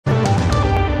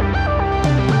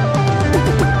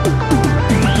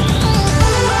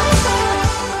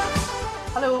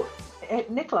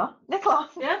Nicola,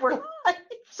 Yeah? we're live.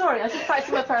 Sorry, I was just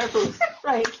practicing my power pose.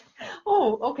 Right.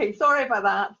 Oh, okay. Sorry about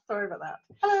that.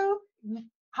 Hello.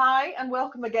 Hi, and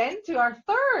welcome again to our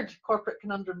third Corporate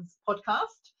Conundrums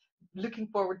podcast. Looking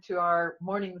forward to our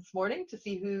morning this morning to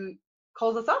see who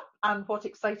calls us up and what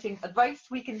exciting advice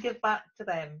we can give back to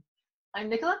them. I'm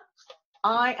Nicola.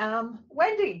 I am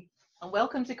Wendy. And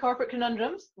welcome to Corporate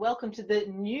Conundrums. Welcome to the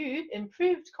new,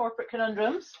 improved Corporate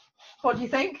Conundrums. What do you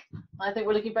think? I think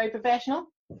we're looking very professional.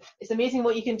 It's amazing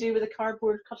what you can do with a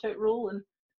cardboard cutout roll and a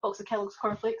box of Kellogg's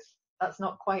cornflakes. That's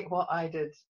not quite what I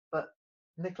did, but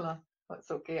Nicola, that's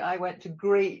okay. I went to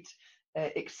great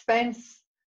expense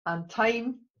and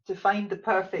time to find the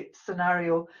perfect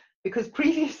scenario because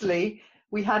previously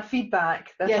we had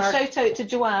feedback that shout out to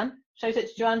Joanne. Shout out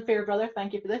to Joanne Fairbrother.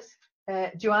 Thank you for this.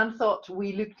 Joanne thought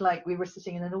we looked like we were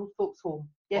sitting in an old folks home.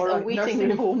 Yes, or a waiting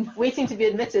nursing home. Waiting to be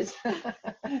admitted.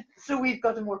 So we've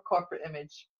got a more corporate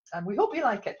image and we hope you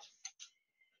like it.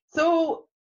 So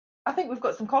I think we've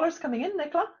got some callers coming in,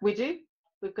 Nicola. We do.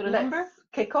 We've got a Let's number.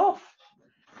 kick off.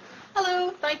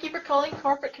 Hello, thank you for calling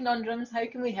Corporate Conundrums. How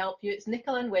can we help you? It's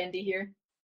Nicola and Wendy here.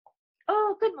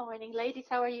 Oh, good morning, ladies.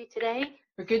 How are you today?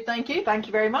 We're good, thank you. Thank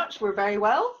you very much. We're very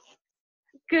well.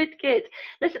 Good.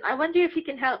 Listen, I wonder if you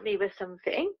can help me with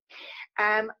something.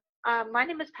 My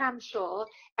name is Pam Shaw,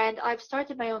 and I've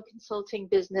started my own consulting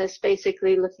business,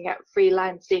 basically looking at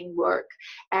freelancing work.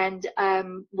 And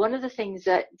one of the things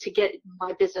that to get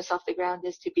my business off the ground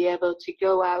is to be able to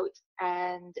go out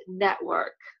and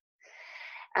network.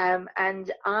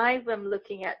 And I am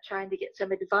looking at trying to get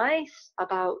some advice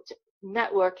about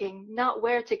networking, not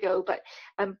where to go, but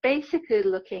I'm basically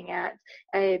looking at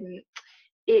when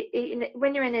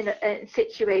you're in a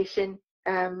situation,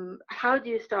 how do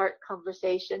you start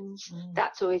conversations?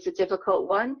 That's always a difficult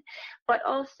one. But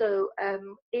also,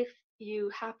 if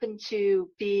you happen to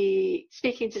be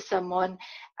speaking to someone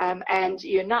and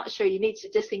you're not sure, you need to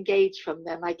disengage from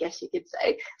them, I guess you could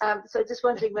say. So just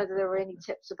wondering whether there were any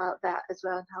tips about that as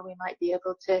well, and how we might be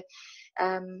able to,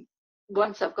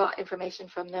 once I've got information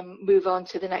from them, move on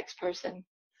to the next person.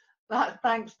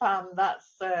 Thanks, Pam.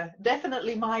 That's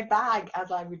definitely my bag, as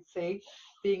I would say,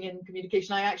 being in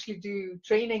communication. I actually do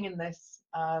training in this,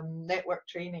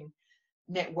 networking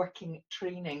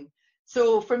training.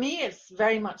 So for me, it's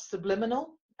very much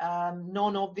subliminal,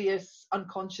 non-obvious,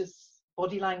 unconscious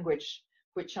body language,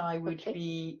 which I would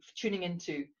be tuning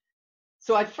into.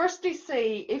 So I'd firstly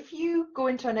say, if you go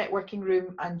into a networking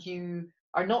room and you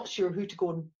are not sure who to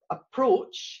go and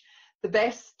approach, the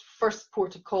best first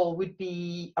port of call would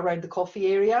be around the coffee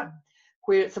area,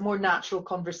 where it's a more natural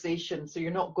conversation. So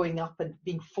you're not going up and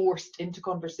being forced into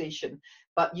conversation,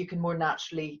 but you can more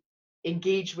naturally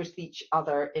engage with each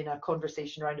other in a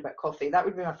conversation around about coffee. That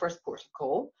would be my first port of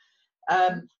call.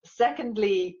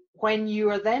 Secondly, when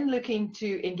you are then looking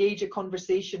to engage a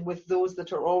conversation with those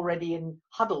that are already in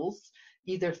huddles,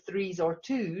 either threes or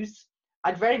twos,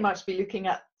 I'd very much be looking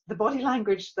at the body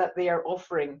language that they are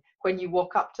offering when you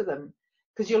walk up to them,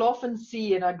 because you'll often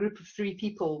see in a group of three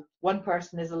people, one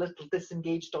person is a little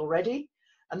disengaged already,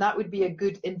 and that would be a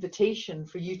good invitation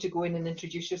for you to go in and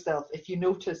introduce yourself. If you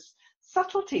notice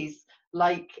subtleties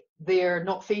like they're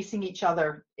not facing each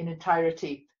other in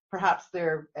entirety, perhaps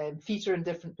their feet are in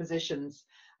different positions.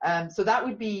 So that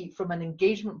would be, from an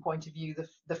engagement point of view,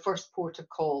 the first port of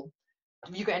call.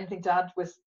 Have you got anything to add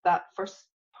with that first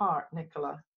part,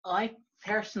 Nicola? I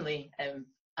personally am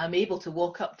able to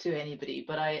walk up to anybody,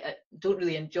 but I don't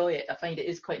really enjoy it. I find it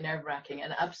is quite nerve-wracking,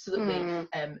 and absolutely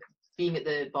being at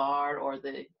the bar or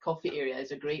the coffee area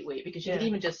is a great way, because you can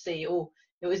even just say, oh,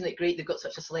 you know, isn't it great they've got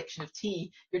such a selection of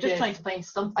tea? You're just trying to find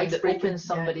something that opens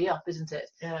somebody up, isn't it?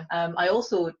 I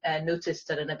also noticed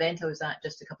at an event I was at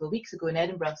just a couple of weeks ago in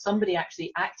Edinburgh, somebody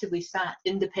actually actively sat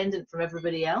independent from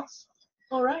everybody else.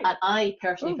 All right. And I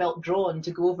personally felt drawn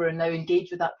to go over and now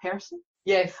engage with that person.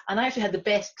 Yes. And I actually had the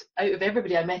best out of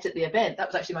everybody I met at the event. That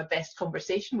was actually my best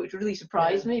conversation, which really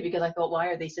surprised me, because I thought, why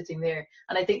are they sitting there?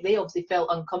 And I think they obviously felt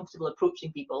uncomfortable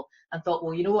approaching people and thought,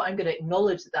 well, you know what, I'm going to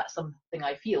acknowledge that that's something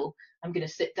I feel. I'm going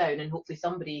to sit down and hopefully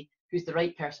somebody who's the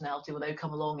right personality will now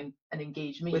come along and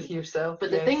engage me. With yourself. But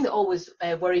the thing that always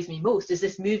worries me most is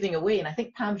this moving away. And I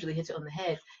think Pam's really hit it on the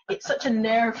head. It's such a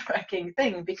nerve-wracking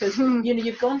thing, because you know,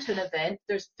 you've gone to an event,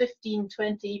 there's 15,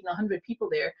 20, even 100 people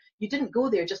there. You didn't go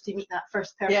there just to meet that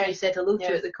first person you said hello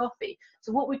to at the coffee.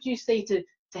 So what would you say to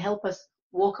help us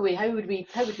walk away? How would we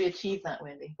achieve that,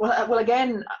 Wendy? Well,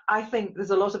 again, I think there's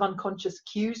a lot of unconscious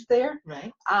cues there,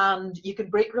 right? And you can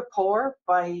break rapport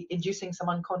by inducing some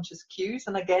unconscious cues.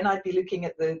 And again, I'd be looking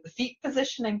at the feet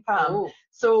positioning, Pam. Oh.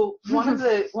 So one of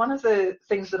the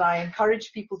things that I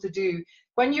encourage people to do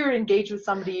when you're engaged with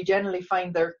somebody, you generally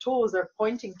find their toes are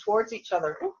pointing towards each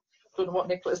other. Oh, don't know what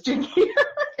Nicola's doing here.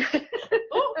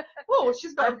 Oh,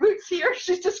 she's got her boots here.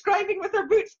 She's describing with her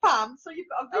boots, Pam. So you've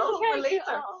got a visual for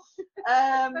later.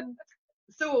 Oh.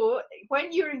 So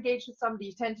when you're engaged with somebody,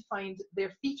 you tend to find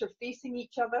their feet are facing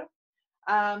each other.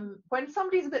 When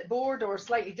somebody's a bit bored or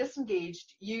slightly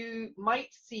disengaged, you might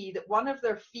see that one of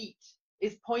their feet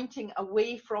is pointing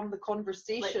away from the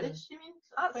conversation. Like this, you mean?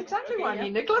 That's exactly what I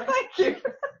mean, Nicola. Thank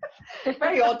you.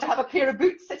 Very odd to have a pair of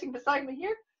boots sitting beside me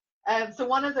here. So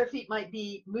one of their feet might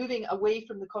be moving away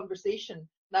from the conversation.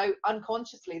 Now,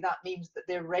 unconsciously, that means that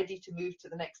they're ready to move to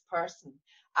the next person.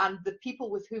 And the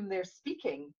people with whom they're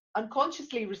speaking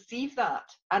unconsciously receive that,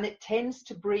 and it tends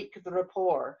to break the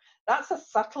rapport. That's a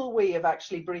subtle way of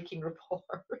actually breaking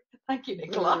rapport. Thank you,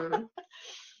 Nicola.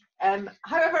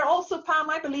 However, also, Pam,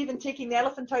 I believe in taking the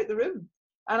elephant out the room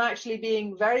and actually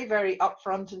being very, very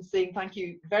upfront and saying thank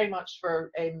you very much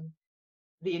for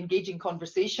the engaging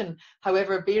conversation.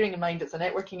 However, bearing in mind it's a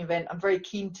networking event, I'm very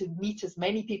keen to meet as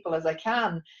many people as I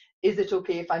can. Is it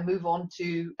okay if I move on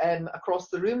to across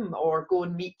the room or go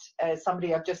and meet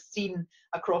somebody I've just seen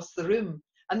across the room?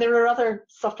 And there are other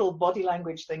subtle body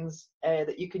language things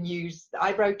that you can use. The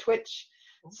eyebrow twitch.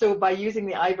 So by using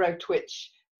the eyebrow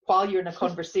twitch while you're in a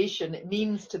conversation, it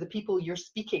means to the people you're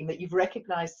speaking that you've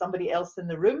recognized somebody else in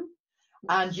the room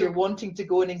and you're wanting to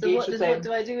go and engage with them. What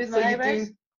do I do with my eyebrows?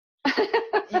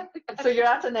 So you're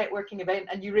at a networking event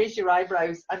and you raise your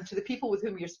eyebrows, and to the people with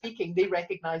whom you're speaking, they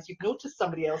recognize you've noticed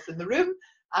somebody else in the room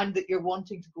and that you're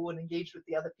wanting to go and engage with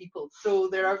the other people. So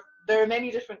there are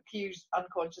many different cues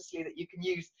unconsciously that you can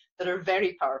use that are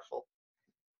very powerful.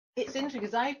 It's interesting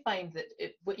because I find that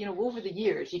over the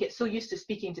years you get so used to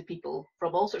speaking to people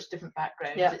from all sorts of different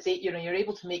backgrounds. Yeah. You're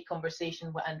able to make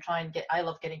conversation and try and get. I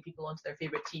love getting people onto their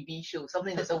favorite TV show,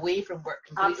 something that's away from work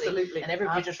completely. Absolutely. And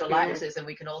everybody just relaxes, and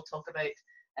we can all talk about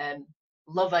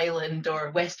Love Island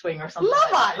or West Wing or something.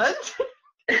 Love like Island,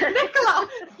 Nicola,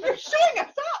 you're showing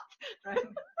us up. Right.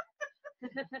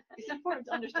 It's important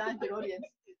to understand your audience.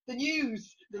 The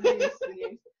news.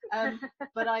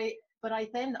 But I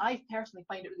personally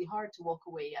find it really hard to walk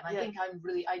away, and I think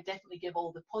I definitely give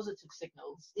all the positive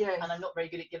signals, yes. And I'm not very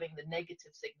good at giving the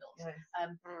negative signals. Yes.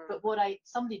 But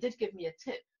somebody did give me a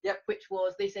tip, which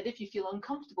was they said if you feel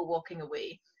uncomfortable walking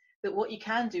away, that what you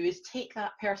can do is take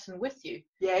that person with you.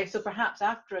 Yeah. So perhaps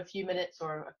after a few minutes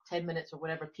or 10 minutes or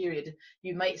whatever period,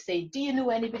 you might say, do you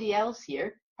know anybody else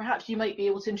here? Perhaps you might be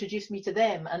able to introduce me to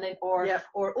them, and then or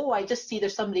oh, I just see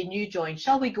there's somebody new joined.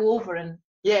 Shall we go over and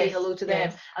say hello to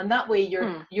them? And that way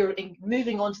you're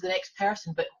moving on to the next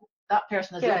person, but that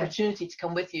person has the opportunity to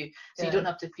come with you, so you don't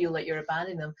have to feel like you're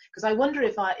abandoning them. Because I wonder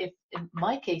if in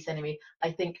my case anyway,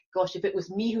 I think, gosh, if it was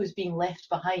me who was being left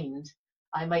behind,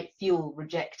 I might feel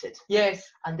rejected. Yes.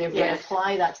 And therefore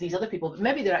apply that to these other people. But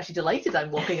maybe they're actually delighted I'm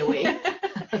walking away.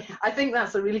 I think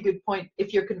that's a really good point.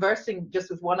 If you're conversing just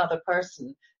with one other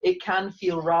person, it can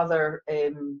feel rather,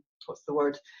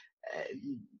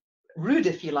 rude,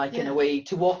 if you like, in a way,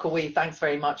 to walk away. Thanks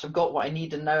very much. I've got what I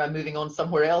need and now I'm moving on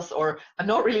somewhere else, or I'm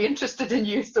not really interested in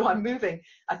you, so I'm moving.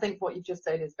 I think what you've just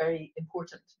said is very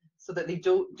important, so that they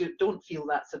don't feel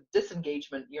that sort of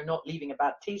disengagement. You're not leaving a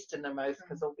bad taste in their mouth,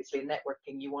 because obviously in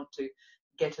networking you want to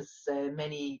get as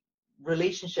many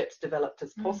relationships developed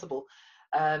as possible.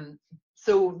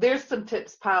 So there's some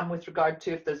tips, Pam, with regard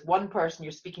to if there's one person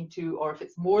you're speaking to, or if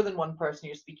it's more than one person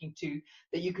you're speaking to,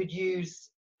 that you could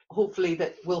use, hopefully,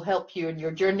 that will help you in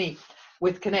your journey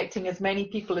with connecting as many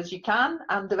people as you can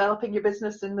and developing your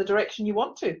business in the direction you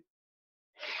want to.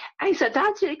 Excellent.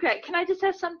 That's really great. Can I just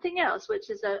ask something else, which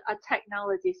is a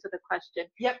technology sort of question?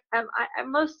 Yep. I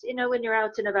most, when you're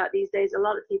out and about these days, a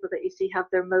lot of people that you see have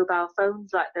their mobile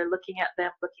phones, like they're looking at them,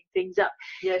 looking things up.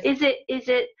 Yes. Is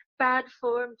it bad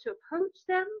form to approach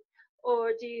them,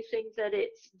 or do you think that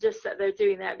it's just that they're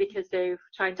doing that because they're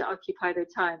trying to occupy their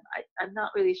time? I'm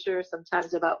not really sure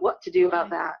sometimes about what to do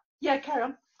about that. Yeah, carry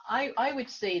on. I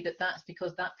would say that that's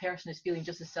because that person is feeling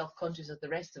just as self-conscious as the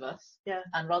rest of us. Yeah.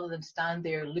 And rather than stand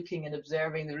there looking and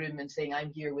observing the room and saying,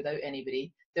 I'm here without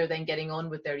anybody, they're then getting on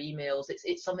with their emails.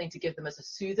 It's something to give them as a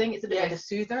soothing. It's a bit like a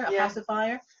soother, a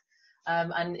pacifier.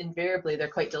 And invariably, they're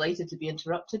quite delighted to be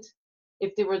interrupted.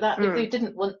 If they were if they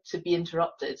didn't want to be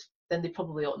interrupted, then they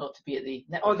probably ought not to be at the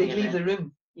networking Or they'd leave event. the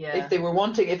room. If they were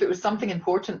wanting, if it was something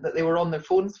important that they were on their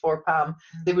phones for, Pam,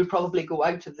 they would probably go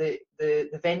out of the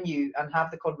venue and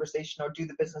have the conversation or do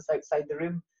the business outside the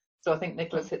room. So I think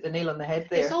Nicola's hit the nail on the head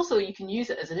there. It's also, you can use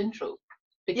it as an intro.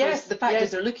 Because the fact is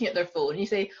they're looking at their phone and you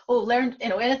say, oh, learn,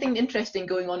 anything interesting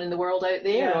going on in the world out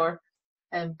there, or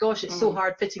gosh, it's so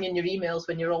hard fitting in your emails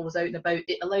when you're always out and about.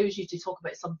 It allows you to talk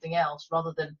about something else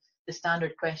rather than the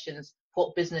standard questions.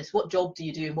 What business, what job do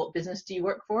you do, and what business do you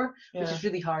work for? Which is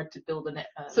really hard to build a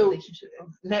relationship.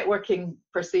 Networking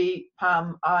per se,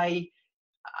 Pam,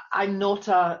 I'm not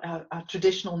a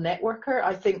traditional networker.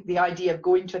 I think the idea of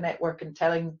going to a network and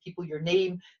telling people your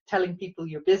name, telling people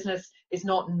your business is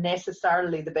not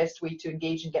necessarily the best way to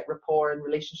engage and get rapport and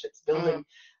relationships building.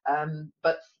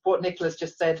 But what Nicola's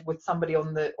just said with somebody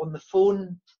on the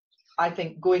phone, I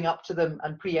think going up to them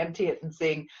and preempting it and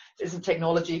saying, isn't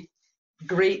technology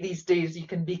great these days? You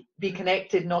can be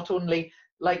connected not only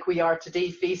like we are today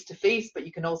face to face, but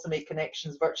you can also make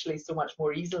connections virtually so much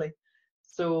more easily.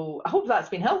 So I hope that's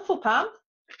been helpful, Pam.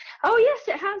 Oh yes,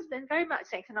 it has been very much.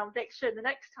 And I'll make sure the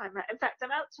next time. In fact,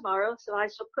 I'm out tomorrow, so I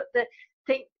shall put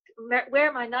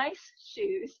wear my nice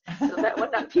shoes so that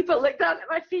when people look down at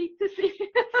my feet to see,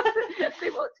 they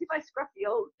won't see my scruffy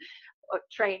old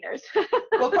trainers.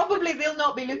 Well, probably they'll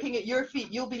not be looking at your feet.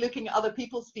 You'll be looking at other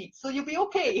people's feet, so you'll be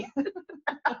okay.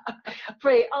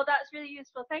 Great. Oh, that's really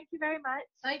useful. Thank you very much.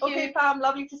 Thank you. Okay, Pam.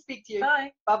 Lovely to speak to you.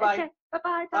 Bye. Bye-bye. Okay.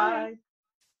 Bye-bye. Bye. Bye.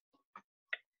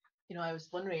 I was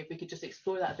wondering if we could just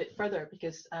explore that a bit further,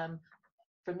 because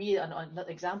for me, an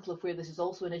example of where this is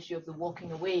also an issue of the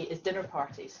walking away is dinner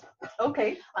parties.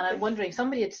 Okay. And I'm wondering,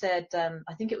 somebody had said,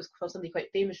 I think it was somebody quite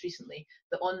famous recently,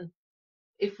 that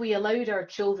if we allowed our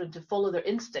children to follow their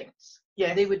instincts,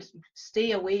 they would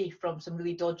stay away from some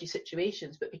really dodgy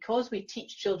situations. But because we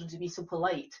teach children to be so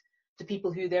polite to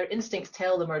people who their instincts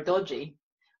tell them are dodgy,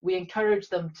 we encourage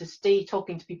them to stay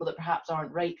talking to people that perhaps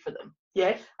aren't right for them.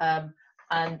 Yes.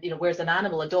 And whereas an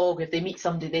animal, a dog, if they meet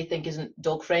somebody they think isn't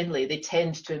dog friendly, they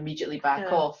tend to immediately back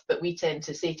off. But we tend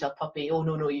to say to a puppy, "Oh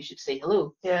no, you should say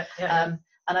hello." Yeah. And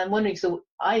I'm wondering, so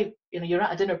you're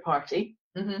at a dinner party,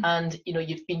 and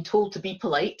you've been told to be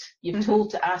polite. You've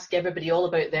told to ask everybody all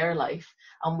about their life,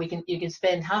 and you can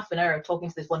spend half an hour talking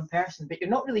to this one person, but you're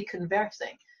not really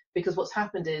conversing, because what's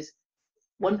happened is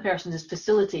one person is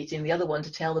facilitating the other one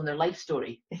to tell them their life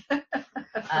story.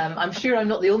 I'm sure I'm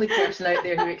not the only person out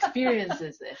there who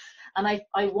experiences this. And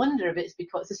I wonder if it's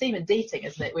because it's the same in dating,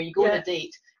 isn't it? Where you go on a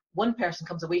date, one person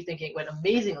comes away thinking it went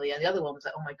amazingly, and the other one was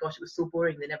like, oh my gosh, it was so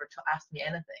boring, they never asked me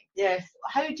anything. Yes.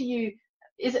 How do you,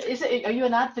 are you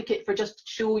an advocate for just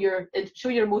show your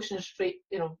emotions straight,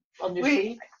 on your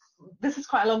sleeve? This is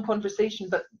quite a long conversation,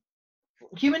 but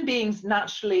human beings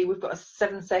naturally, we've got a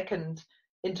 7-second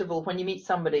interval when you meet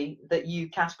somebody that you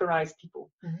categorize people.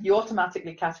 You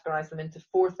automatically categorize them into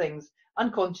 4 things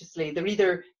unconsciously. They're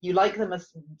either you like them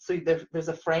so there's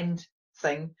a friend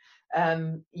thing,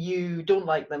 you don't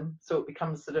like them, so it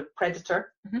becomes sort of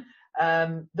predator.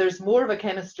 There's more of a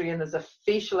chemistry, and there's a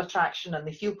facial attraction, and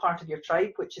they feel part of your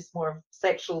tribe, which is more of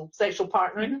sexual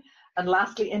partnering. And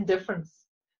lastly, indifference.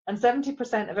 And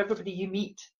 70% of everybody you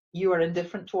meet you are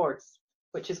indifferent towards,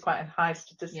 which is quite a high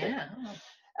statistic.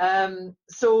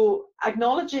 So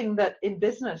acknowledging that in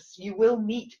business you will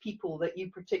meet people that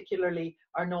you particularly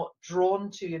are not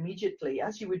drawn to immediately,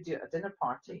 as you would do at a dinner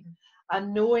party,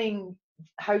 and knowing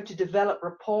how to develop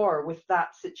rapport with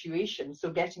that situation, so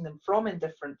getting them from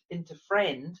indifferent into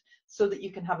friend so that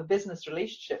you can have a business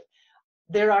relationship.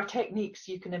 There are techniques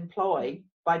you can employ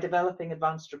by developing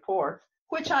advanced rapport,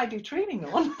 which I do training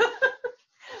on.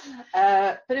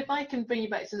 But if I can bring you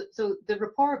back, so the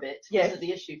rapport bit isn't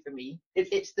the issue for me.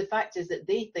 It's the fact is that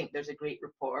they think there's a great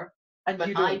rapport,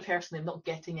 but I personally am not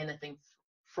getting anything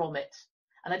from it.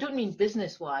 And I don't mean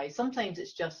business-wise. Sometimes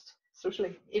it's just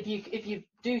socially. If you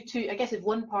do I guess if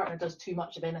one partner does too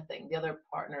much of anything, the other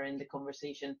partner in the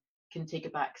conversation can take a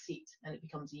back seat, and it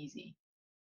becomes easy.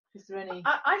 Is there any?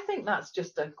 I think that's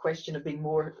just a question of being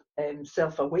more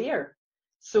self-aware.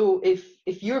 So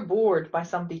if you're bored by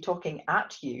somebody talking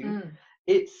at you,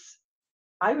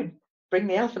 I would bring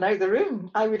the elephant out of the room.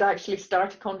 I would actually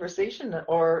start a conversation,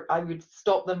 or I would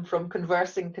stop them from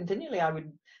conversing continually. I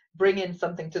would bring in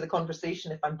something to the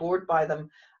conversation. If I'm bored by them,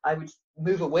 I would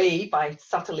move away by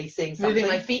subtly saying something. Moving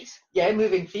my feet? Yeah,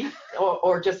 moving feet,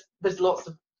 or just, there's lots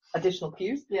of additional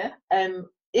cues. Yeah.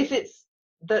 If it's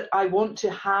that I want to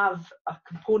have a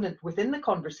component within the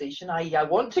conversation, i.e. I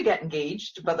want to get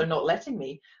engaged, but they're not letting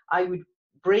me, I would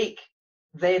break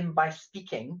them by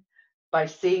speaking, by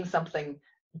saying something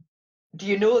do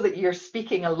you know that you're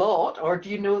speaking a lot, or do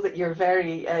you know that you're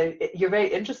very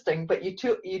interesting, but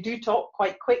you do talk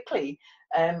quite quickly?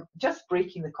 Just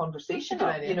breaking the conversation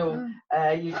up. You know,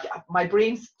 my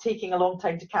brain's taking a long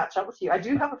time to catch up with you. I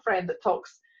do have a friend that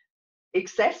talks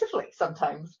excessively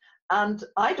sometimes, and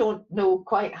I don't know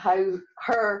quite how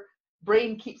her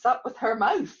brain keeps up with her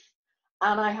mouth,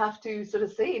 and I have to sort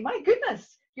of say, my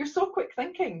goodness, you're so quick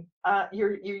thinking.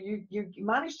 You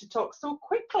manage to talk so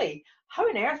quickly. How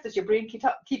on earth does your brain keep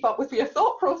up with your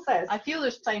thought process? I feel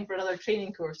there's time for another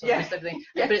training course on this everything,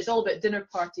 yes. But it's all about dinner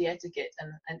party etiquette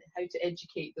and how to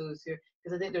educate those who,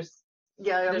 because I think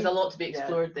there's a lot to be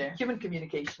explored there. Human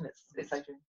communication, it's a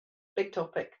big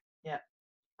topic. Yeah,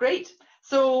 great.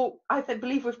 So I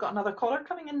believe we've got another caller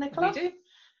coming in, Nicola. We do.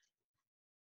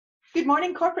 Good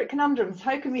morning, Corporate Conundrums.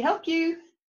 How can we help you?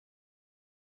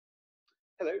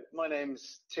 Hello, my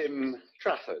name's Tim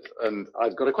Trafford, and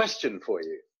I've got a question for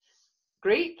you.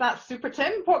 Great, that's super,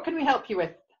 Tim. What can we help you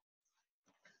with?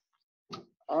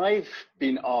 I've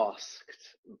been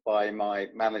asked by my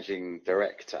managing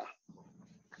director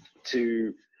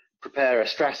to prepare a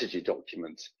strategy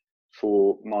document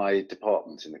for my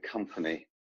department in the company.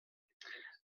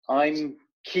 I'm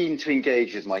keen to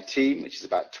engage with my team, which is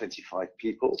about 25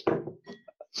 people,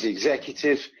 the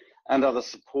executive and other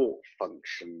support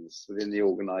functions within the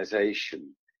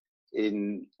organisation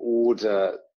in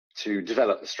order to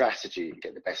develop the strategy,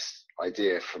 get the best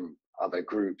idea from other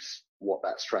groups what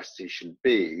that strategy should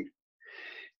be.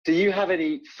 Do you have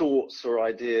any thoughts or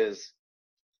ideas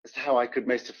as to how I could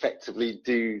most effectively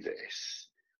do this?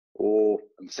 Or,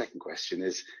 and the second question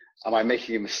is, am I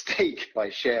making a mistake by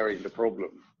sharing the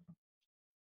problem?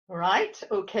 Right,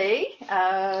 okay.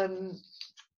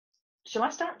 Shall I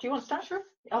start? Do you want to start? Sure.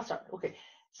 I'll start. Okay.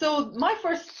 So my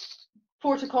first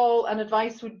protocol and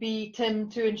advice would be, Tim,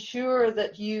 to ensure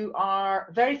that you are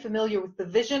very familiar with the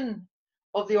vision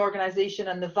of the organisation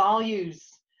and the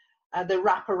values that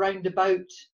wrap around about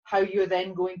how you're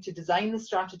then going to design the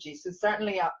strategy. So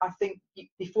certainly, I think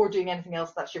before doing anything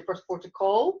else, that's your first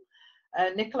protocol.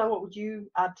 Nicola, what would you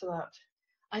add to that?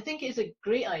 I think it's a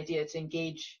great idea to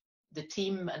engage the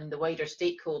team and the wider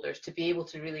stakeholders to be able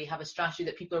to really have a strategy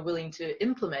that people are willing to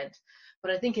implement.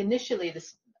 But I think initially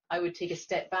I would take a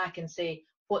step back and say,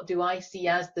 what do I see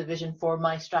as the vision for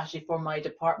my strategy, for my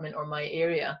department or my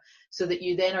area? So that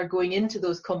you then are going into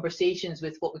those conversations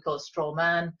with what we call a straw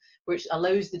man, which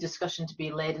allows the discussion to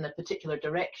be led in a particular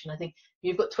direction. I think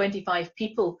you've got 25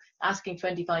 people, asking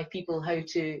 25 people how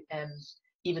to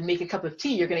even make a cup of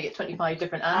tea, you're going to get 25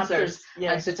 different answers.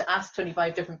 Yes. And so to ask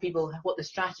 25 different people what the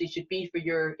strategy should be for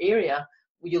your area,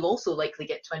 you'll also likely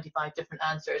get 25 different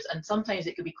answers. And sometimes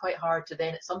it could be quite hard to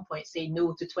then at some point say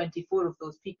no to 24 of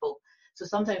those people. So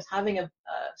sometimes having a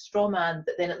straw man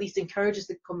that then at least encourages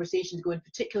the conversation to go in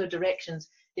particular directions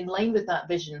in line with that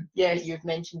vision that you've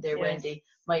mentioned there, Wendy,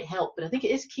 might help. But I think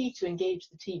it is key to engage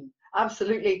the team.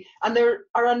 Absolutely. And there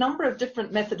are a number of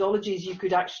different methodologies you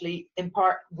could actually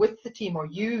impart with the team or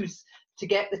use to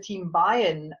get the team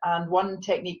buy-in. And one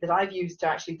technique that I've used to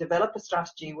actually develop a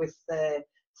strategy with the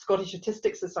Scottish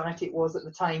Statistics Society, it was at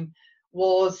the time,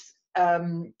 was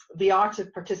the art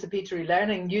of participatory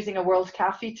learning using a World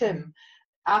Cafe, Tim.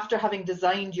 After having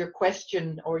designed your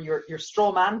question or your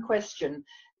straw man question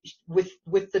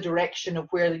with the direction of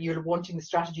where you're wanting the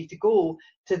strategy to go,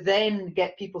 to then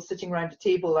get people sitting around a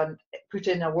table and put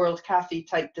in a World Cafe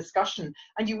type discussion.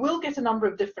 And you will get a number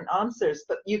of different answers,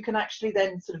 but you can actually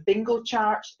then sort of bingo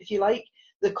chart, if you like,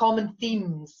 the common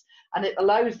themes. And it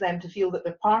allows them to feel that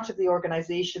they're part of the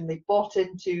organisation. They've bought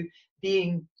into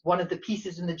being one of the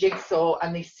pieces in the jigsaw,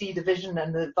 and they see the vision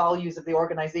and the values of the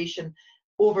organisation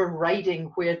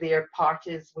overriding where their part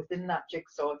is within that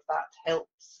jigsaw, if that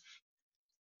helps.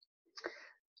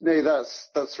 No,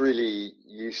 that's really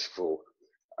useful.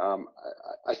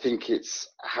 I think it's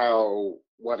how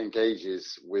one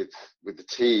engages with the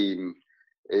team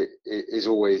is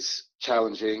always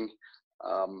challenging.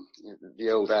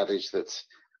 The old adage that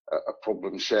a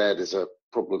problem shared is a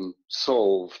problem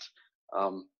solved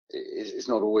is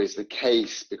not always the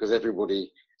case, because everybody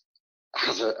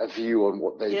has a view on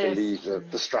what they believe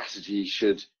that the strategy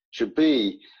should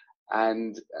be,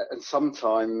 and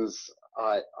sometimes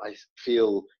I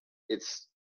feel it's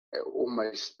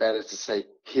almost better to say,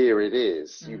 here it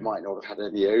is. You might not have had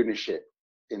any ownership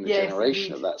in the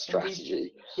generation of that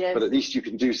strategy, but at least you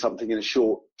can do something in a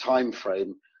short time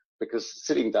frame, because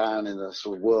sitting down in a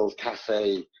sort of World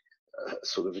Cafe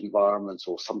sort of environment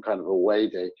or some kind of away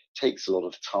day takes a lot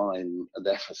of time and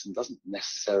effort and doesn't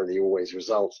necessarily always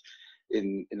result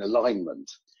in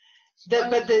alignment.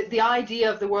 But the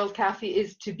idea of the World Cafe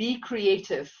is to be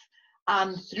creative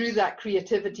and through that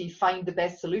creativity find the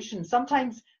best solution.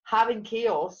 Sometimes having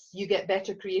chaos, you get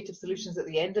better creative solutions at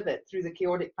the end of it through the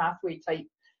chaotic pathway type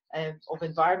of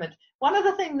environment. One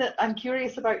other thing that I'm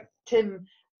curious about, Tim,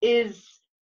 is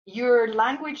your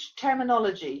language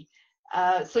terminology.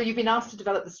 So you've been asked to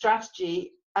develop the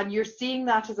strategy, and you're seeing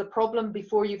that as a problem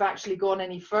before you've actually gone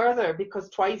any further, because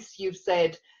twice you've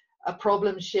said a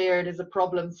problem shared is a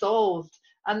problem solved.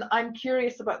 And I'm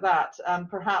curious about that.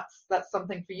 Perhaps that's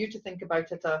something for you to think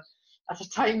about at a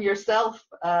time yourself.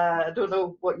 I don't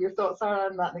know what your thoughts are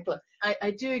on that, Nicola.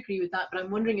 I do agree with that, but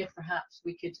I'm wondering if perhaps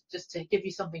we could, just to give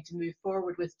you something to move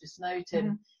forward with just now,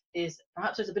 Tim, is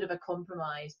perhaps there's a bit of a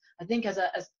compromise. I think as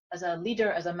a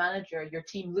leader, as a manager, your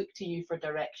team look to you for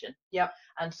direction. Yeah.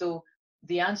 And so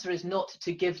the answer is not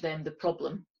to give them the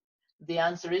problem. The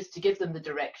answer is to give them the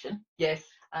direction. Yes.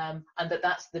 And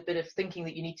that's the bit of thinking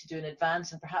that you need to do in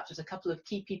advance. And perhaps there's a couple of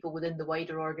key people within the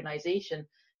wider organization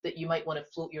that you might want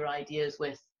to float your ideas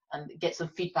with and get some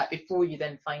feedback before you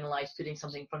then finalize putting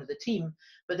something in front of the team.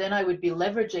 But then I would be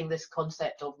leveraging this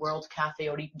concept of World Cafe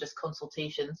or even just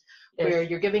consultations, where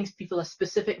you're giving people a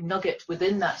specific nugget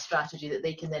within that strategy that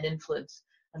they can then influence.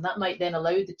 And that might then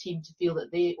allow the team to feel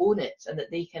that they own it and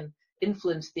that they can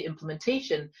influence the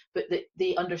implementation, but that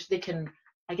they can,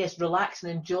 I guess, relax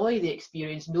and enjoy the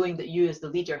experience, knowing that you as the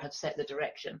leader have set the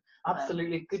direction.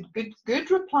 Absolutely.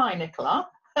 Good reply, Nicola.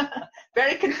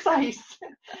 Very concise.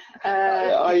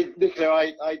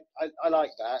 Nicola, I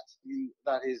like that. I mean,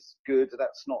 that is good.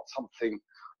 That's not something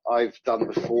I've done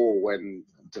before when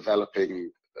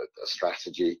developing a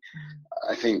strategy.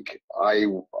 I think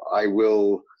I'm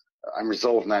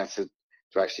resolved now to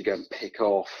actually go and pick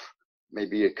off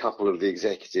maybe a couple of the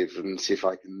executives and see if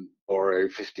I can borrow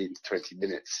 15 to 20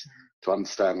 minutes to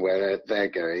understand where they're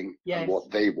going and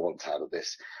what they want out of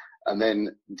this, and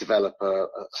then develop a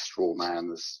straw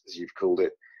man, as you've called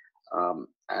it.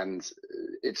 And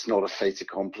it's not a fait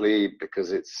accompli,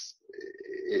 because it's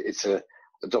a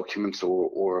document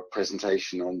or a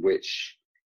presentation on which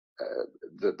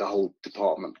the whole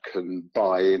department can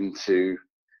buy into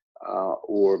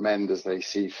or amend as they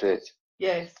see fit.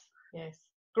 Yes.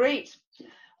 Great.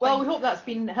 Well, we hope that's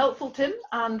been helpful, Tim,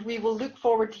 and we will look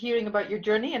forward to hearing about your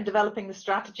journey and developing the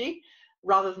strategy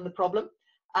rather than the problem.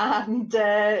 And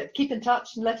keep in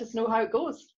touch and let us know how it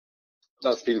goes.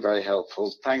 That's been very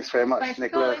helpful. Thanks very much, Thanks,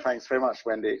 Nicola. Thanks very much,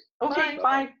 Wendy. Okay,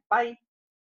 bye.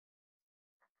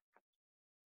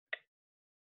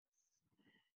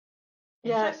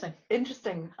 Yeah,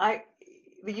 interesting.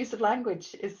 The use of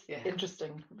language is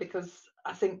interesting, because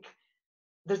I think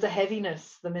there's a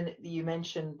heaviness the minute that you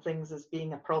mention things as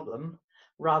being a problem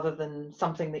rather than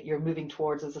something that you're moving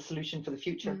towards as a solution for the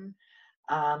future.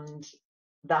 And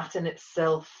that in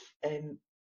itself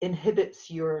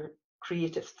inhibits your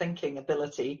creative thinking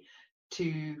ability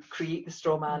to create the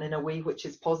straw man in a way which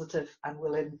is positive and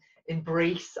will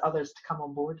embrace others to come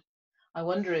on board. I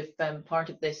wonder if part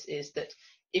of this is that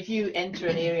if you enter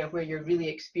an area where you're really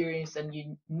experienced and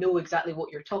you know exactly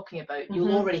what you're talking about,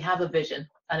 you'll already have a vision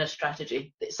and a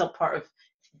strategy. It's a part of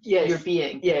your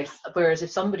being. Yes. Whereas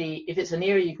if it's an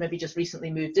area you've maybe just recently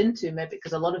moved into, maybe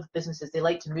because a lot of businesses, they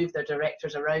like to move their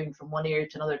directors around from one area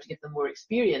to another to give them more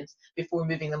experience before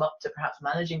moving them up to perhaps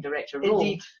managing director role.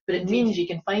 Indeed. But it means you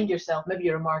can find yourself, maybe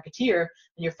you're a marketeer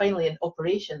and you're finally in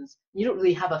operations. You don't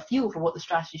really have a feel for what the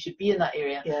strategy should be in that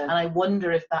area. Yeah. And I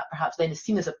wonder if that perhaps then is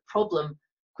seen as a problem,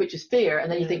 which is fair,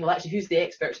 and then you think, well, actually, who's the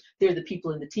experts? They're the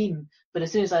people in the team. But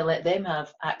as soon as I let them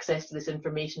have access to this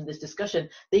information, this discussion,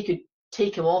 they could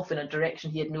take him off in a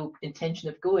direction he had no intention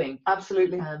of going.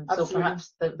 Absolutely. So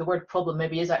perhaps the word problem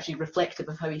maybe is actually reflective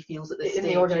of how he feels at this stage. In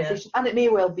the organisation. And it may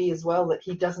well be as well that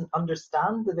he doesn't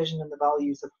understand the vision and the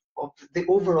values of the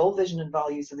overall vision and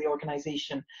values of the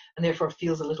organisation, and therefore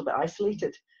feels a little bit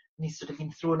isolated. And he's sort of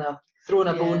been thrown a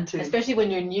bone to. Especially when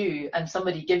you're new and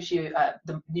somebody gives you,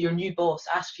 your new boss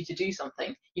asks you to do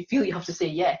something, you feel you have to say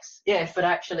yes. Yes. But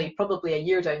actually, probably a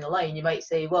year down the line, you might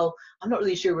say, well, I'm not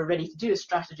really sure we're ready to do a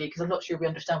strategy because I'm not sure we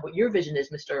understand what your vision is,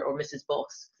 Mr. or Mrs.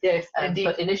 Boss. Yes, indeed.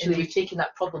 But initially, we've taken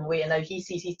that problem away, and now he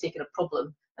sees he's taken a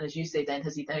problem. And as you say, then,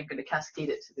 has he now going to cascade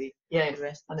it to the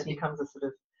rest of the team? It becomes a sort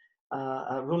of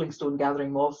a rolling stone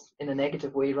gathering moss in a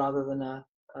negative way rather than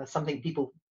something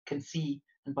people can see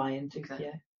and buy into. Exactly.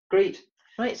 Yeah. Great.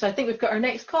 Right, so I think we've got our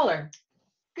next caller.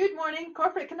 Good morning,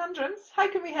 Corporate Conundrums. How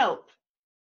can we help?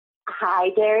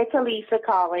 Hi there, it's Elisa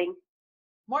calling.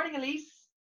 Morning, Elise.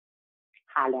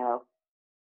 Hello.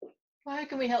 Well, how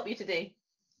can we help you today?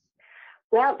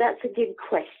 Well, that's a good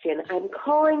question. I'm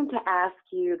calling to ask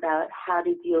you about how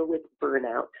to deal with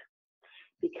burnout,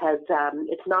 because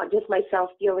it's not just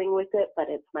myself dealing with it, but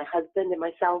it's my husband and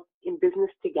myself in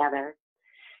business together.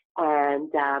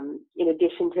 And in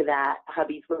addition to that,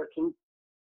 hubby's working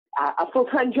a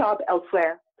full-time job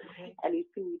elsewhere, and he's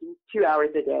commuting 2 hours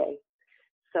a day.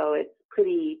 So it's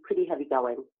pretty heavy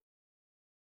going.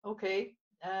 Okay.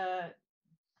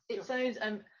 It sounds,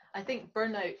 I think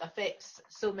burnout affects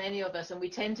so many of us, and we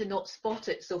tend to not spot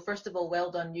it. So first of all,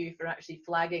 well done you for actually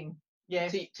flagging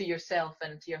to yourself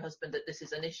and to your husband that this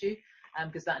is an issue,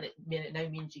 because that now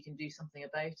means you can do something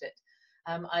about it.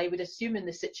 I would assume in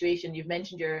this situation, you've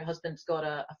mentioned your husband's got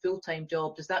a full-time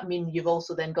job. Does that mean you've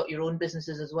also then got your own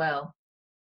businesses as well?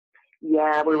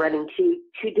 Yeah, we're running two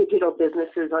digital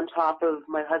businesses on top of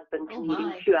my husband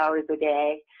commuting 2 hours a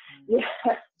day.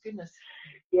 Yeah. Goodness.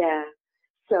 Yeah.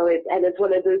 So it's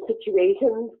one of those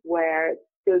situations where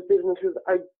those businesses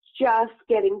are just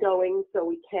getting going, so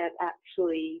we can't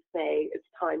actually say it's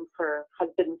time for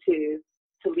husband to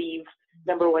leave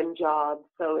number one job.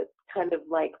 So it's kind of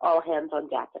like all hands on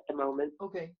deck at the moment.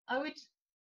 Okay. I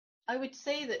would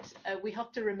say that we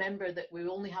have to remember that we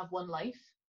only have one life,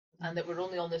 and that we're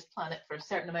only on this planet for a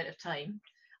certain amount of time,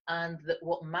 and that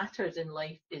what matters in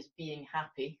life is being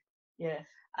happy. Yes.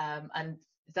 And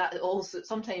that also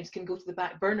sometimes can go to the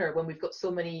back burner when we've got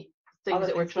so many things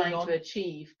that we're trying to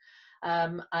achieve.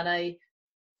 And I,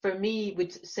 for me,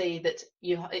 would say that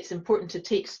it's important to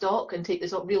take stock and take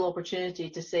this real opportunity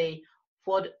to say,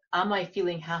 what am I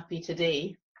feeling happy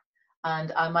today?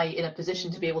 And am I in a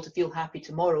position to be able to feel happy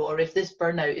tomorrow? Or if this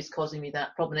burnout is causing me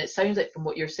that problem, and it sounds like from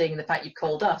what you're saying, the fact you've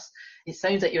called us, it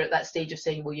sounds like you're at that stage of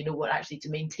saying, well, you know what, actually to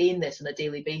maintain this on a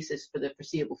daily basis for the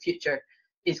foreseeable future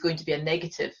is going to be a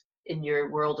negative in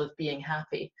your world of being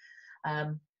happy.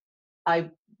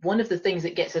 One of the things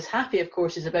that gets us happy, of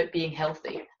course, is about being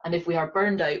healthy. And if we are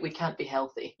burned out, we can't be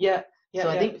healthy. Yeah. So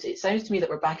I think it sounds to me that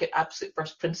we're back at absolute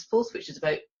first principles, which is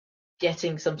about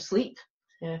getting some sleep.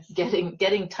 Yes.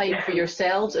 Getting time for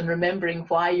yourselves, and remembering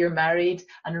why you're married,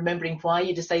 and remembering why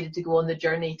you decided to go on the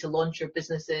journey to launch your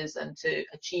businesses and to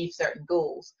achieve certain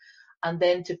goals. And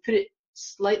then to put it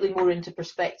slightly more into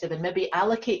perspective and maybe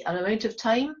allocate an amount of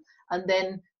time, and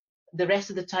then the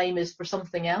rest of the time is for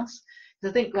something else.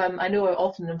 Because I think I know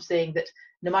often I'm saying that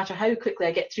no matter how quickly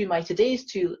I get through my today's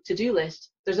to-do list,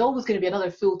 there's always going to be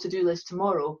another full to-do list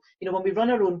tomorrow. You know, when we run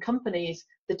our own companies,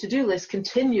 the to-do list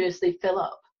continuously fill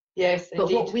up. Yes, but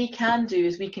indeed. What we can do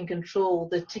is we can control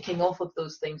the ticking off of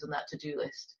those things on that to-do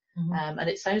list. And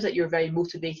it sounds like you're very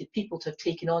motivated people to have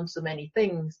taken on so many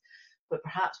things, but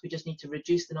perhaps we just need to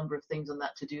reduce the number of things on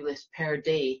that to-do list per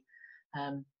day.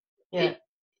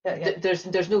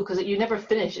 There's no, because you never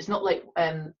finish. It's not like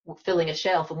filling a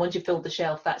shelf, and once you've filled the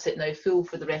shelf, that's it now, full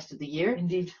for the rest of the year.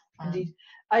 Indeed.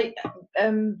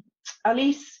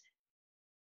 Alice,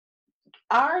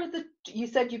 you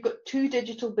said you've got two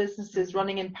digital businesses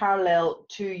running in parallel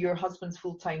to your husband's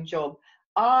full-time job.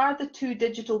 Are the two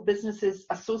digital businesses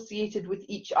associated with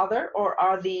each other, or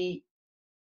are they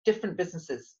different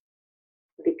businesses?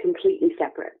 They're completely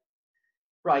separate.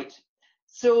 Right.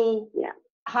 So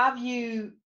have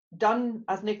you done,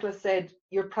 as Nicola said,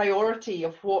 your priority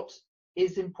of what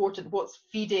is important, what's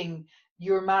feeding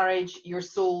your marriage, your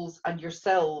souls, and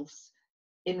yourselves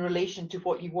in relation to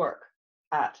what you work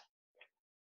at?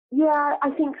 Yeah,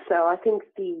 I think so. I think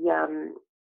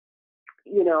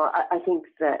I think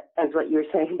that, as what you're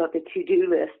saying about the to-do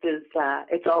list, is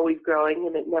it's always growing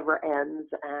and it never ends,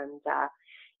 and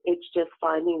it's just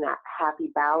finding that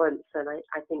happy balance. And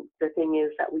I think the thing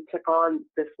is that we took on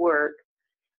this work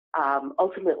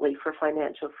ultimately for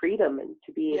financial freedom and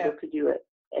to be able to do it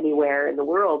anywhere in the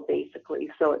world, basically.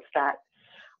 So it's that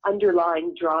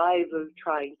underlying drive of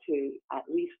trying to at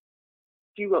least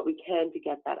do what we can to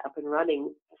get that up and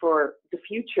running for the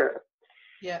future.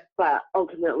 Yeah. But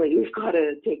ultimately, we've got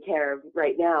to take care of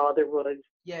right now, otherwise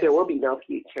there will be no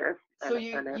future. So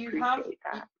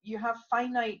you have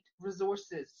finite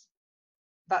resources.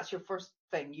 That's your first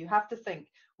thing. You have to think,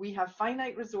 we have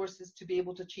finite resources to be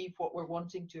able to achieve what we're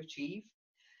wanting to achieve.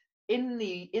 In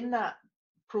that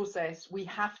process, we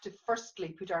have to firstly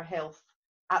put our health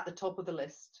at the top of the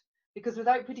list, because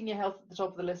without putting your health at the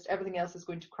top of the list, everything else is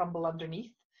going to crumble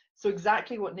underneath. So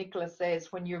exactly what Nicola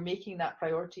says, when you're making that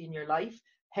priority in your life,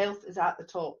 health is at the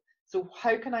top. So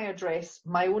how can I address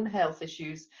my own health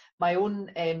issues, my own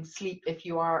sleep, if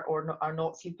you are or are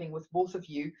not sleeping with both of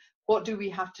you? What do we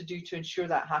have to do to ensure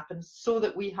that happens, so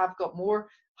that we have got more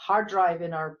hard drive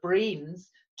in our brains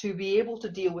to be able to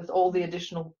deal with all the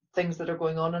additional things that are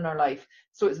going on in our life?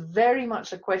 So it's very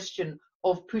much a question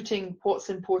of putting what's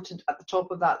important at the top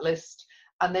of that list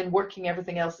and then working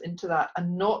everything else into that,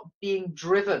 and not being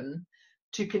driven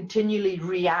to continually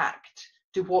react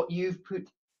to what you've put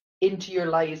into your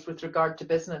lives with regard to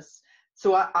business.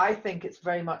 So I think it's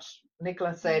very much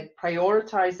Nicola said,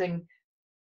 prioritizing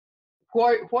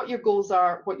what your goals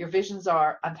are, what your visions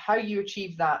are, and how you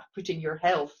achieve that, putting your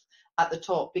health at the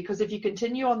top. Because if you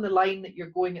continue on the line that you're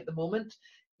going at the moment,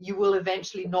 you will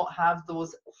eventually not have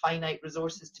those finite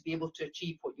resources to be able to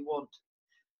achieve what you want.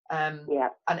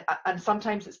 And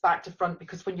sometimes it's back to front,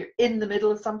 because when you're in the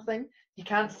middle of something, you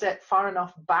can't step far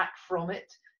enough back from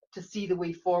it to see the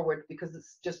way forward, because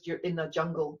it's just, you're in the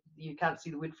jungle, you can't see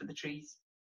the wood for the trees.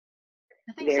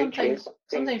 I think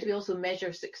sometimes we also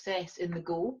measure success in the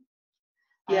goal.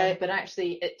 Yeah, but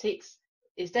actually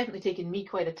it's definitely taken me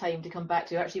quite a time to come back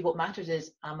to actually what matters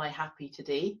is, am I happy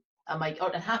today? And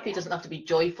happy doesn't have to be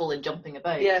joyful and jumping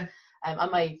about. Yeah.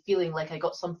 Am I feeling like I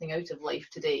got something out of life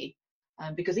today?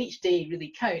 Because each day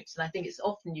really counts, and I think it's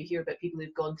often you hear about people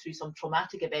who've gone through some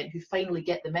traumatic event who finally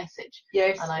get the message.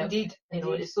 Yes, and indeed.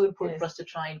 It's so important for us to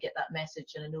try and get that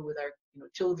message. And I know with our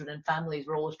children and families,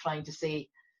 we're always trying to say,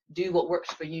 do what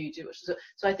works for you. So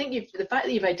I think the fact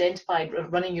that you've identified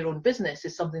running your own business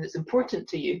is something that's important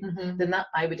to you, then that,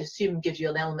 I would assume, gives you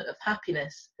an element of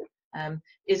happiness.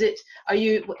 Is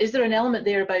there an element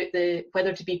there about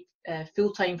whether to be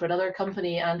full-time for another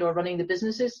company and or running the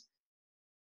businesses?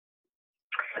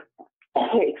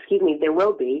 Excuse me, there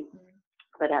will be,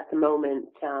 but at the moment,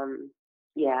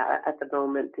 at the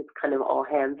moment it's kind of all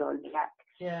hands on deck.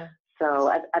 Yeah.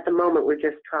 So at the moment we're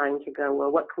just trying to go,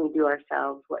 well, what can we do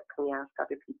ourselves? What can we ask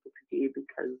other people to do?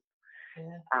 Because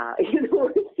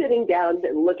we're sitting down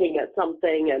and looking at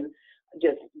something and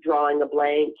just drawing a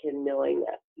blank and knowing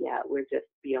that we're just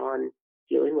beyond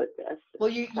dealing with this. Well,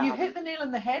 you hit the nail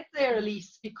on the head there,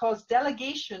 Elise, because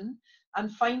delegation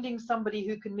and finding somebody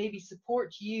who can maybe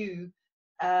support you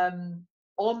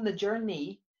on the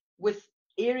journey with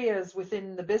areas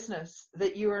within the business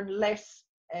that you are less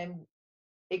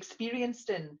experienced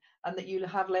in, and that you'll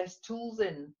have less tools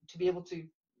in to be able to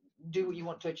do what you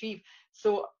want to achieve.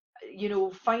 So,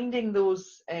 finding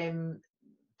those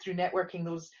through networking,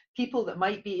 those people that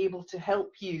might be able to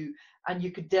help you and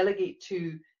you could delegate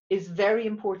to, is very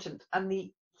important. And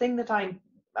the thing that I'm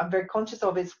very conscious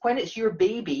of is, when it's your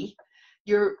baby,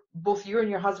 both you and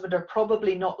your husband are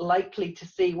probably not likely to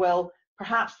say, well,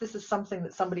 perhaps this is something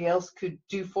that somebody else could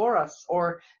do for us,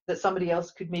 or that somebody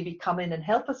else could maybe come in and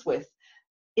help us with.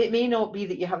 It may not be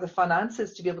that you have the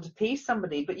finances to be able to pay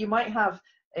somebody, but you might have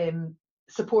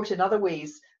support in other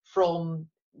ways, from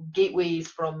gateways,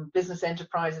 from business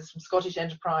enterprises, from Scottish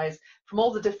Enterprise, from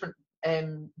all the different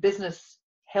business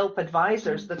help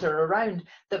advisors that are around,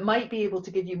 that might be able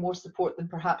to give you more support than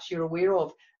perhaps you're aware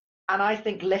of. And I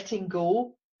think letting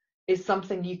go is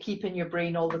something you keep in your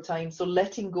brain all the time. So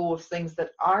letting go of things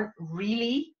that aren't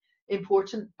really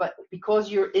important, but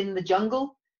because you're in the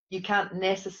jungle, you can't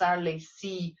necessarily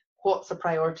see what's a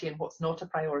priority and what's not a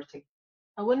priority.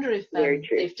 I wonder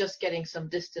if just getting some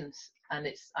distance, and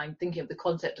I'm thinking of the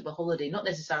concept of a holiday, not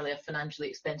necessarily a financially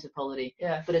expensive holiday,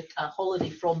 but a holiday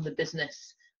from the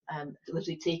business,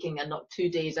 literally taking not 2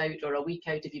 days out or a week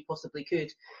out if you possibly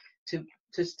could,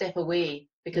 to step away,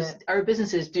 because our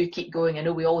businesses do keep going. I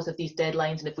know we always have these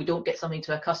deadlines, and if we don't get something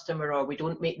to a customer, or we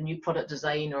don't make the new product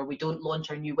design, or we don't launch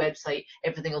our new website,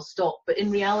 everything will stop. But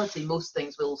in reality, most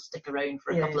things will stick around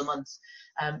for a couple of months.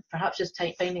 Perhaps just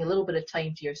finding a little bit of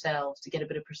time to yourselves to get a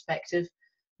bit of perspective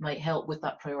might help with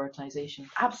that prioritization.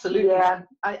 Absolutely. Yeah.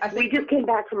 I think we just came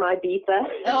back from Ibiza.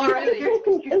 Oh, right.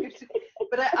 Good.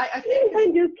 But I think I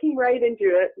just came right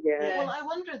into it. Yeah. Well, I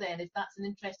wonder then if that's an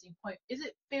interesting point. Is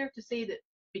it fair to say that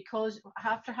because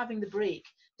after having the break,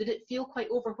 did it feel quite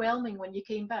overwhelming when you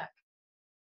came back?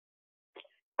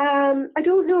 I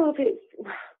don't know if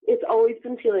it's always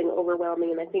been feeling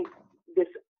overwhelming, and I think this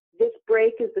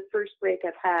break is the first break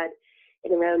I've had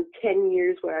in around 10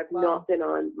 years where I've not been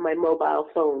on my mobile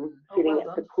phone, sitting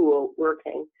at the pool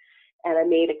working. And I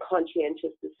made a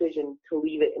conscientious decision to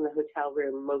leave it in the hotel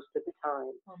room most of the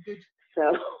time. Oh, good.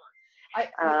 So,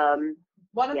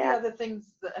 one of the other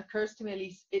things that occurs to me,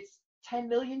 Elise, it's 10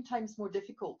 million times more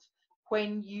difficult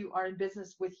when you are in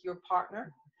business with your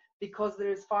partner, because there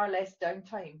is far less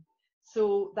downtime.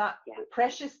 So that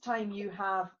precious time you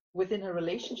have within a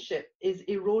relationship is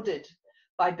eroded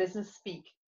by business speak.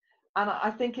 And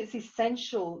I think it's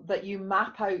essential that you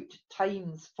map out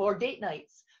times for date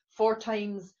nights, for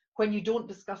times when you don't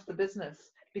discuss the business,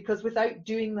 because without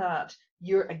doing that,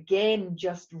 you're again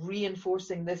just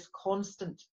reinforcing this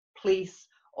constant place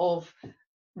of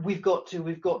we've got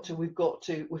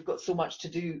so much to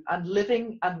do. And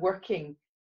living and working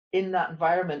in that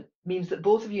environment means that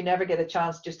both of you never get a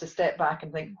chance just to step back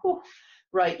and think, oh,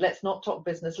 right, let's not talk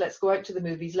business, let's go out to the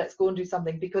movies, let's go and do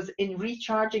something. Because in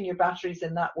recharging your batteries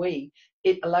in that way,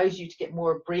 it allows you to get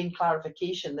more brain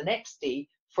clarification the next day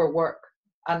for work.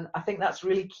 And I think that's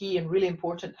really key and really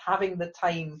important, having the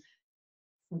time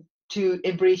to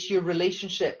embrace your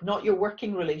relationship, not your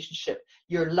working relationship,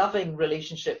 your loving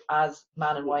relationship as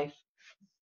man and wife.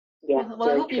 Yeah, well,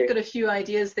 I hope you've got a few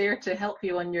ideas there to help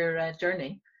you on your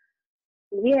journey.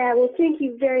 Yeah, well, thank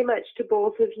you very much to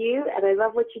both of you, and I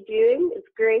love what you're doing. It's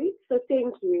great, so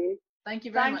thank you. Thank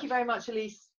you very much. Thank you very much,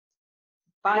 Elise.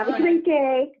 Bye. Have a great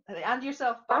day. And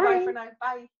yourself. Bye-bye for now.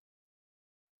 Bye.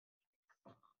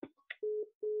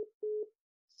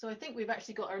 So I think we've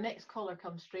actually got our next caller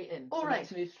come straight in. All so right.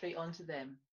 Let's move straight on to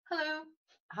them. Hello.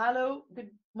 Hello. Good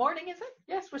morning, is it?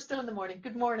 Yes, we're still in the morning.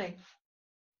 Good morning.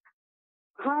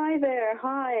 Hi there.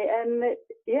 Hi.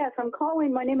 Yes, I'm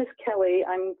calling. My name is Kelly.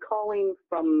 I'm calling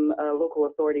from a local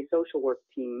authority social work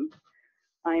team.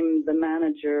 I'm the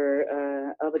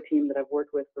manager of a team that I've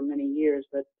worked with for many years,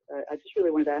 but I just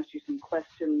really wanted to ask you some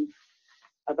questions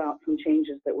about some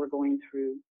changes that we're going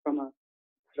through from a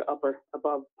sort of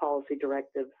above policy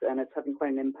directives, and it's having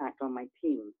quite an impact on my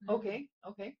team. Okay.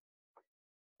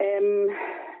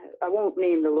 I won't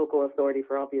name the local authority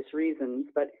for obvious reasons,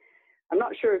 but I'm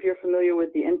not sure if you're familiar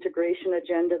with the integration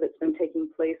agenda that's been taking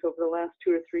place over the last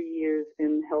 2 or 3 years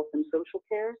in health and social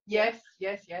care. Yes.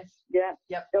 Yeah.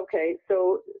 Yep. Okay.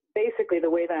 So basically the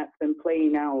way that's been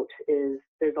playing out is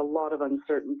there's a lot of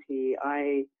uncertainty.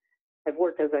 I have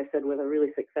worked, as I said, with a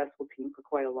really successful team for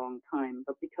quite a long time,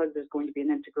 but because there's going to be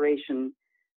an integration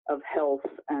of health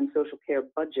and social care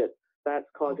budgets, that's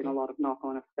causing a lot of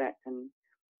knock-on effect and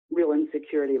real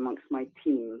insecurity amongst my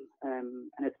team, and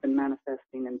it's been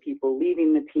manifesting in people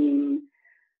leaving the team,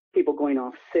 people going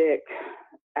off sick,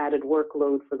 added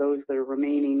workload for those that are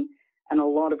remaining, and a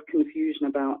lot of confusion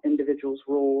about individuals'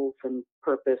 roles and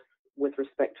purpose with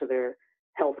respect to their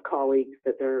health colleagues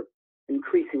that they're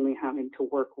increasingly having to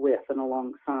work with and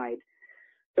alongside.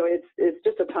 So it's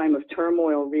just a time of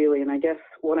turmoil, really, and I guess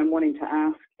what I'm wanting to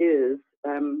ask is,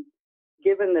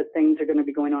 given that things are going to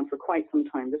be going on for quite some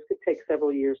time, this could take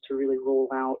several years to really roll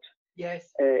out.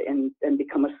 Yes. And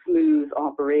become a smooth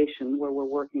operation where we're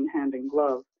working hand in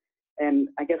glove. And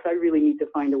I guess I really need to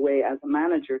find a way as a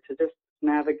manager to just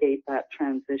navigate that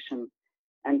transition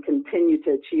and continue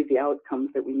to achieve the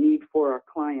outcomes that we need for our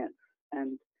clients.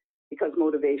 And because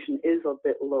motivation is a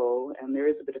bit low and there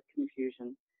is a bit of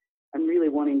confusion, I'm really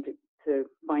wanting to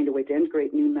find a way to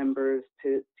integrate new members,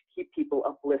 to keep people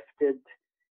uplifted,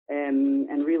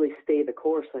 and really stay the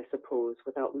course, I suppose,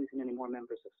 without losing any more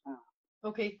members of staff.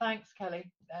 Okay, thanks,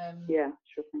 Kelly. Yeah,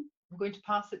 sure thing. I'm going to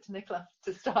pass it to Nicola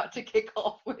to start to kick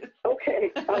off with.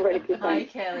 Okay, all right. Hi,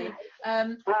 Kelly.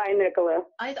 Hi, Nicola.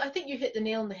 I think you hit the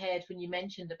nail on the head when you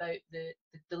mentioned about the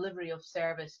delivery of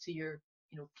service to your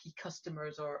key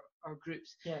customers or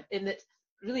groups. Yeah. In that,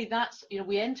 really, that's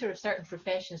we enter certain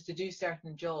professions to do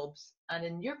certain jobs, and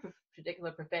in your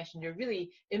particular profession, you're really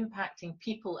impacting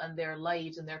people and their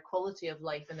lives and their quality of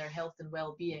life and their health and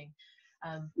well-being.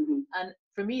 And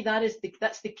for me, that's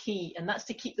the key, and that's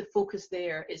to keep the focus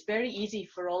there. It's very easy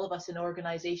for all of us in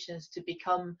organizations to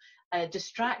become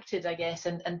distracted, I guess,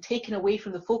 and taken away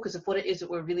from the focus of what it is that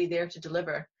we're really there to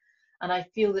deliver. And I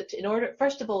feel that in order,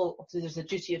 first of all, there's a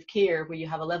duty of care where you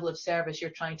have a level of service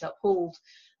you're trying to uphold.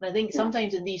 And I think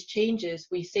sometimes in these changes,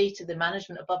 we say to the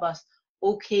management above us,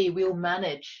 okay, we'll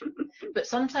manage. But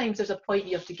sometimes there's a point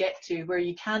you have to get to where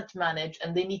you can't manage,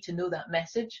 and they need to know that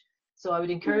message. So I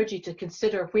would encourage you to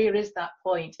consider, where is that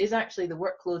point? Is actually the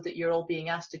workload that you're all being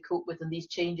asked to cope with in these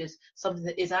changes something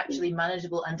that is actually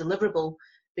manageable and deliverable?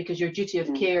 Because your duty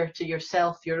of care to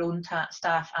yourself, your own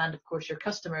staff, and of course your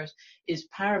customers is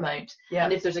paramount. Yeah.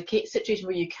 And if there's a situation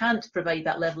where you can't provide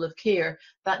that level of care,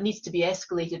 that needs to be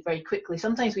escalated very quickly.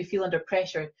 Sometimes we feel under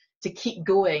pressure to keep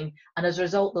going, and as a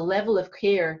result, the level of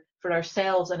care for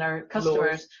ourselves and our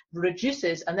customers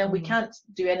reduces, and then we can't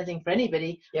do anything for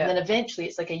anybody. And then eventually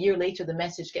it's like a year later the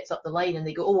message gets up the line and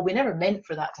they go, oh, well, we never meant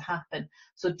for that to happen.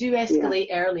 So do escalate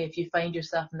early if you find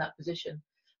yourself in that position.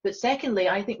 But secondly,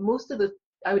 I think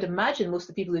I would imagine most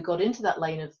of the people who got into that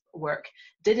line of work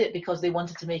did it because they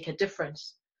wanted to make a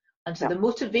difference. And so the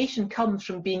motivation comes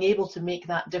from being able to make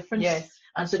that difference. Yes,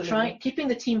 and so keeping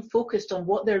the team focused on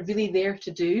what they're really there to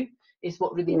do is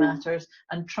what really matters,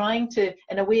 and trying to,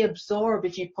 in a way, absorb,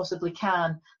 if you possibly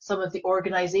can, some of the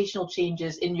organizational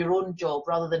changes in your own job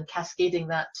rather than cascading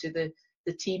that to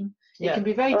the team. It can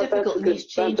be very difficult in these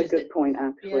changes. That's a good point,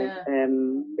 actually,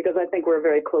 because I think we're a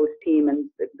very close team, and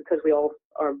because we all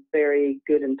are very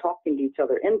good in talking to each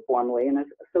other informally, and as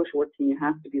a social work team, you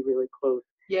have to be really close.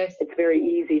 Yes. It's very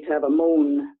easy to have a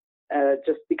moan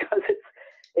just because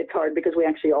it's hard, because we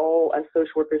actually all, as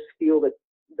social workers, feel that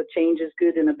the change is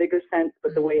good in a bigger sense,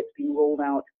 but the way it's being rolled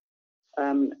out,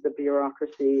 the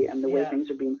bureaucracy and the way things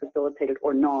are being facilitated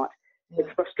or not, it's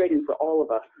frustrating for all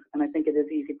of us, and I think it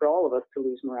is easy for all of us to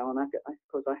lose morale. And I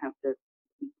suppose I have to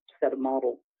set a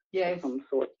model of some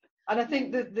sort. And I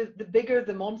think the bigger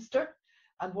the monster,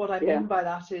 and what I mean by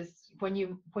that is when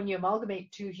you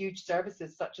amalgamate two huge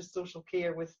services such as social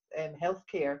care with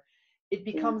healthcare, it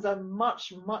becomes a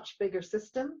much bigger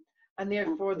system, and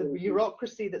therefore the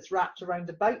bureaucracy that's wrapped around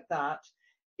about that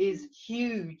is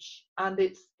huge, and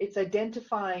it's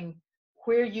identifying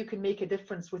where you can make a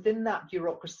difference within that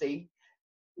bureaucracy,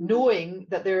 knowing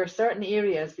that there are certain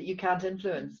areas that you can't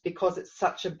influence because it's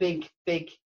such a big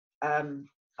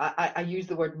I use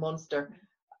the word monster.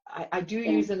 I do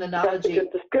use an analogy. That's a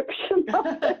good description.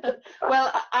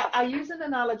 Well, I use an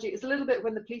analogy. It's a little bit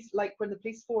when the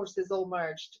police force is all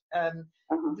merged.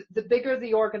 The bigger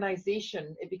the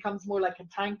organization, it becomes more like a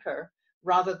tanker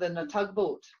rather than a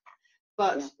tugboat.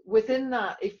 But within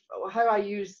that, how I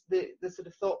use the sort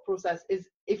of thought process is,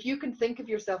 if you can think of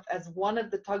yourself as one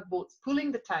of the tugboats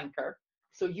pulling the tanker,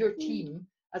 so your team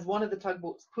as one of the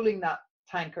tugboats pulling that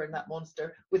tanker and that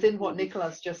monster, within what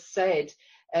Nicola's just said,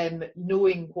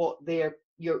 knowing what the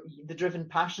driven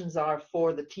passions are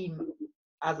for the team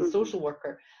as a social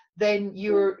worker, then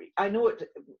I know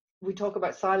we talk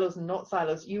about silos and not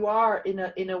silos. You are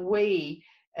in a way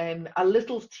a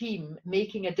little team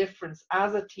making a difference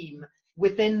as a team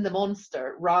within the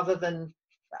monster, rather than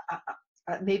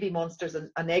maybe monster's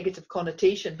a negative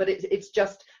connotation, but it's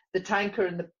just the tanker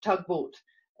and the tugboat.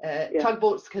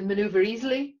 Tugboats can maneuver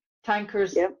easily.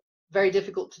 Tankers, very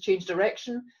difficult to change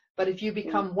direction. But if you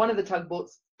become one of the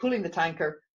tugboats pulling the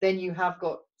tanker, then you have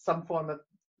got some form of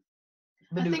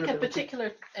maneuverability. I think a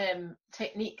particular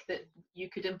technique that you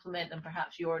could implement, and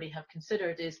perhaps you already have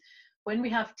considered, is when we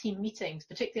have team meetings,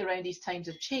 particularly around these times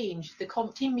of change, the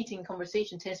team meeting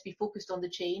conversation tends to be focused on the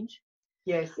change.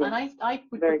 Yes. And I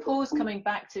would propose coming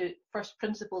back to first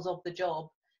principles of the job.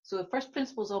 So the first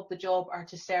principles of the job are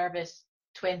to service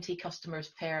 20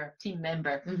 customers per team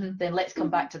member. Then let's come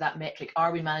back to that metric.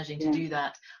 Are we managing to do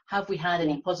that? Have we had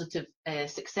any positive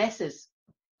successes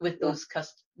with those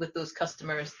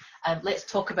customers? And let's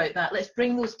talk about that. Let's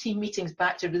bring those team meetings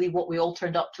back to really what we all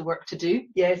turned up to work to do.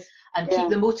 Yes. And keep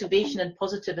the motivation and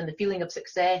positive and the feeling of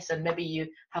success, and maybe you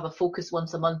have a focus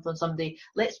once a month on somebody.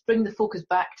 Let's bring the focus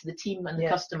back to the team and the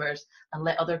customers, and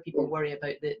let other people worry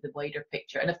about the wider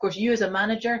picture. And of course, you as a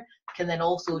manager can then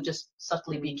also just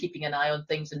subtly be keeping an eye on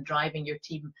things and driving your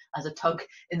team as a tug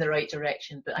in the right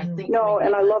direction. But I think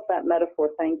I love that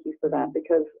metaphor. Thank you for that,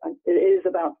 because it is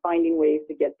about finding ways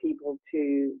to get people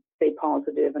to stay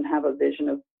positive and have a vision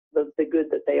of the good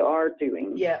that they are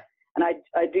doing. Yeah. And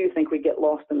I do think we get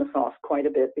lost in the sauce quite a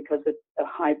bit, because it's a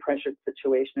high-pressured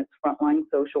situation. It's frontline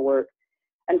social work.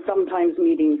 And sometimes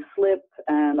meetings slip,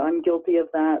 and I'm guilty of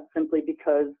that, simply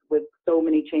because with so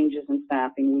many changes in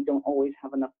staffing, we don't always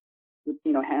have enough,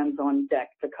 hands on deck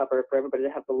to cover for everybody to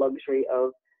have the luxury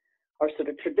of our sort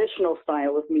of traditional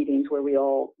style of meetings, where we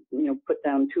all, put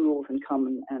down tools and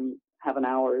come and have an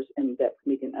hour's in-depth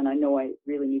meeting. And I know I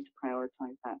really need to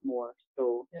prioritize that more.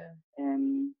 So,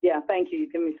 thank you.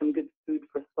 You've given me some good food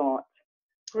for thought.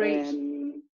 Great.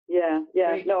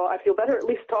 Great. No, I feel better at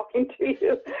least talking to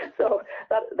you. So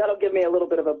that'll give me a little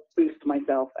bit of a boost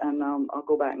myself, and I'll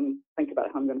go back and think about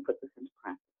how I'm going to put this into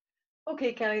practice.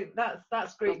 Okay, Kelly,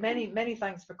 that's great. Okay. Many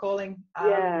thanks for calling.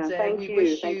 And, thank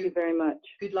you. Thank you very much.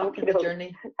 Good luck in the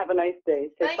journey. Have a nice day.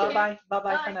 Bye-bye.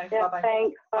 Bye-bye for now. Yeah, Bye-bye.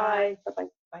 Thanks. Bye. Bye-bye.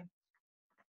 Bye.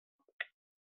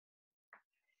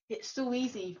 it's so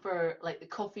easy for like the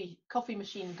coffee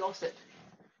machine gossip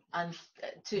and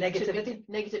negativity,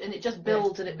 negative, and it just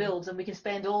builds and it builds, and we can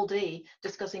spend all day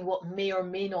discussing what may or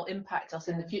may not impact us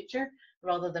in the future,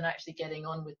 rather than actually getting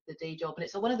on with the day job. And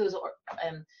it's one of those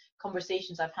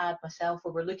conversations I've had myself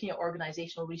where we're looking at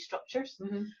organizational restructures,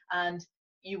 and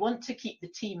you want to keep the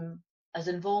team as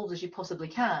involved as you possibly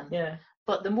can. Yeah.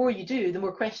 But the more you do, the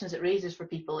more questions it raises for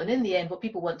people. And in the end, what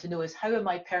people want to know is, how am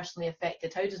I personally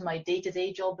affected? How does my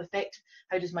day-to-day job affect?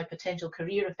 How does my potential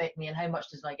career affect me? And how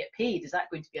much does I get paid? Is that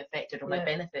going to be affected, or my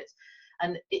benefits?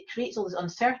 And it creates all this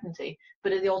uncertainty.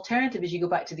 But the alternative is you go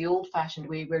back to the old-fashioned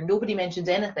way, where nobody mentions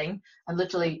anything, and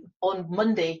literally on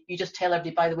Monday you just tell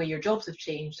everybody, by the way, your jobs have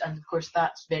changed. And of course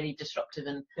that's very disruptive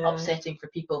and upsetting for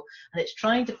people. And it's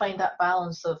trying to find that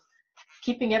balance of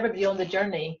keeping everybody on the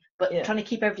journey, but trying to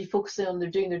keep everybody focusing on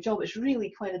doing their job. It's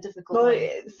really quite a difficult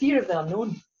one. Fear of the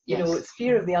unknown. You know, it's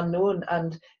fear of the unknown,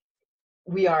 and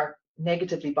we are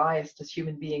negatively biased as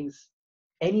human beings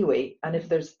anyway. And if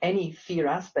there's any fear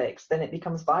aspects, then it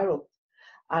becomes viral.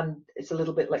 And it's a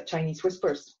little bit like Chinese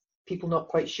whispers, people not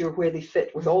quite sure where they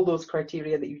fit with all those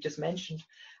criteria that you just mentioned.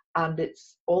 And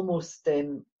it's almost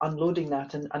unloading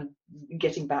that and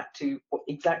getting back to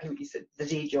exactly what you said, the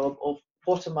day job of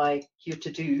what am I here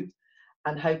to do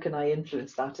and how can I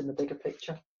influence that in the bigger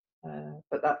picture.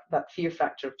 But that fear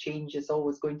factor of change is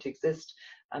always going to exist,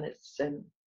 and it's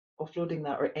offloading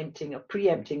that or emptying or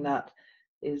preempting that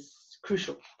is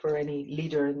crucial for any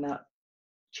leader in that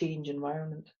change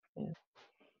environment. Yeah.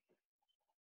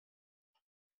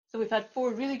 So we've had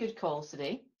 4 really good calls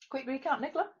today. Quick recap,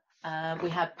 Nicola. We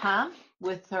had Pam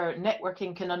with her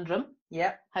networking conundrum.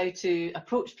 Yeah. How to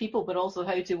approach people, but also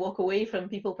how to walk away from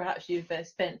people perhaps you've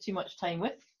spent too much time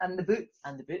with. And the boots.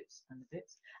 And the boots. And the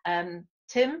boots.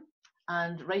 Tim,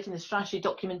 and writing the strategy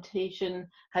documentation.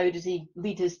 How does he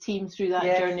lead his team through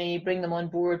that journey, bring them on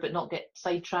board, but not get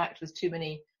sidetracked with too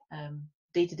many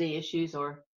day-to-day issues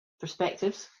or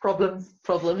perspectives? Problems.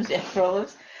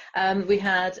 We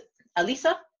had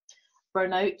Alisa,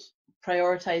 burnout,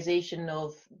 prioritization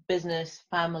of business,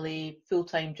 family,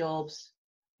 full-time jobs,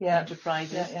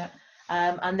 enterprises.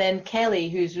 And then Kelly,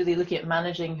 who's really looking at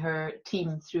managing her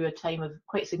team through a time of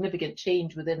quite significant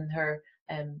change within her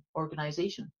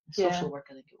organisation, social work,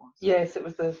 I think it was. Yes, it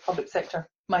was the public sector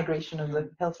migration of the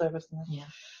health service.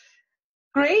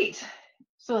 Great.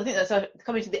 So I think that's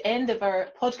coming to the end of our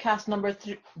podcast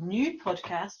new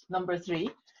podcast number 3.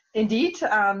 Indeed,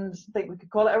 and I think we could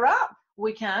call it a wrap.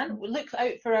 We can. We'll look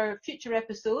out for our future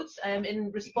episodes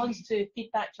in response to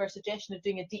feedback to our suggestion of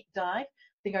doing a deep dive.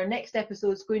 I think our next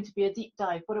episode is going to be a deep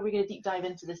dive. What are we going to deep dive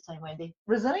into this time, Wendy?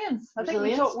 Resilience. I think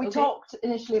we talked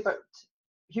initially about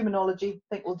humanology.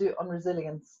 I think we'll do it on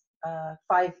resilience.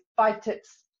 5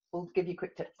 tips. We'll give you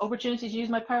quick tips. Opportunity to use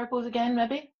my power pose again,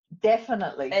 maybe?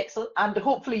 Definitely. Excellent. And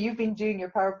hopefully you've been doing your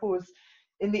power pose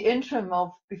in the interim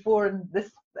of before and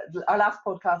our last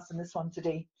podcast and this one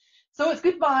today. So it's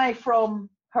goodbye from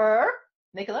her,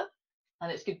 Nicola,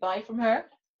 and it's goodbye from her,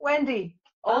 Wendy.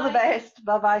 Bye. All the best.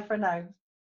 Bye-bye for now.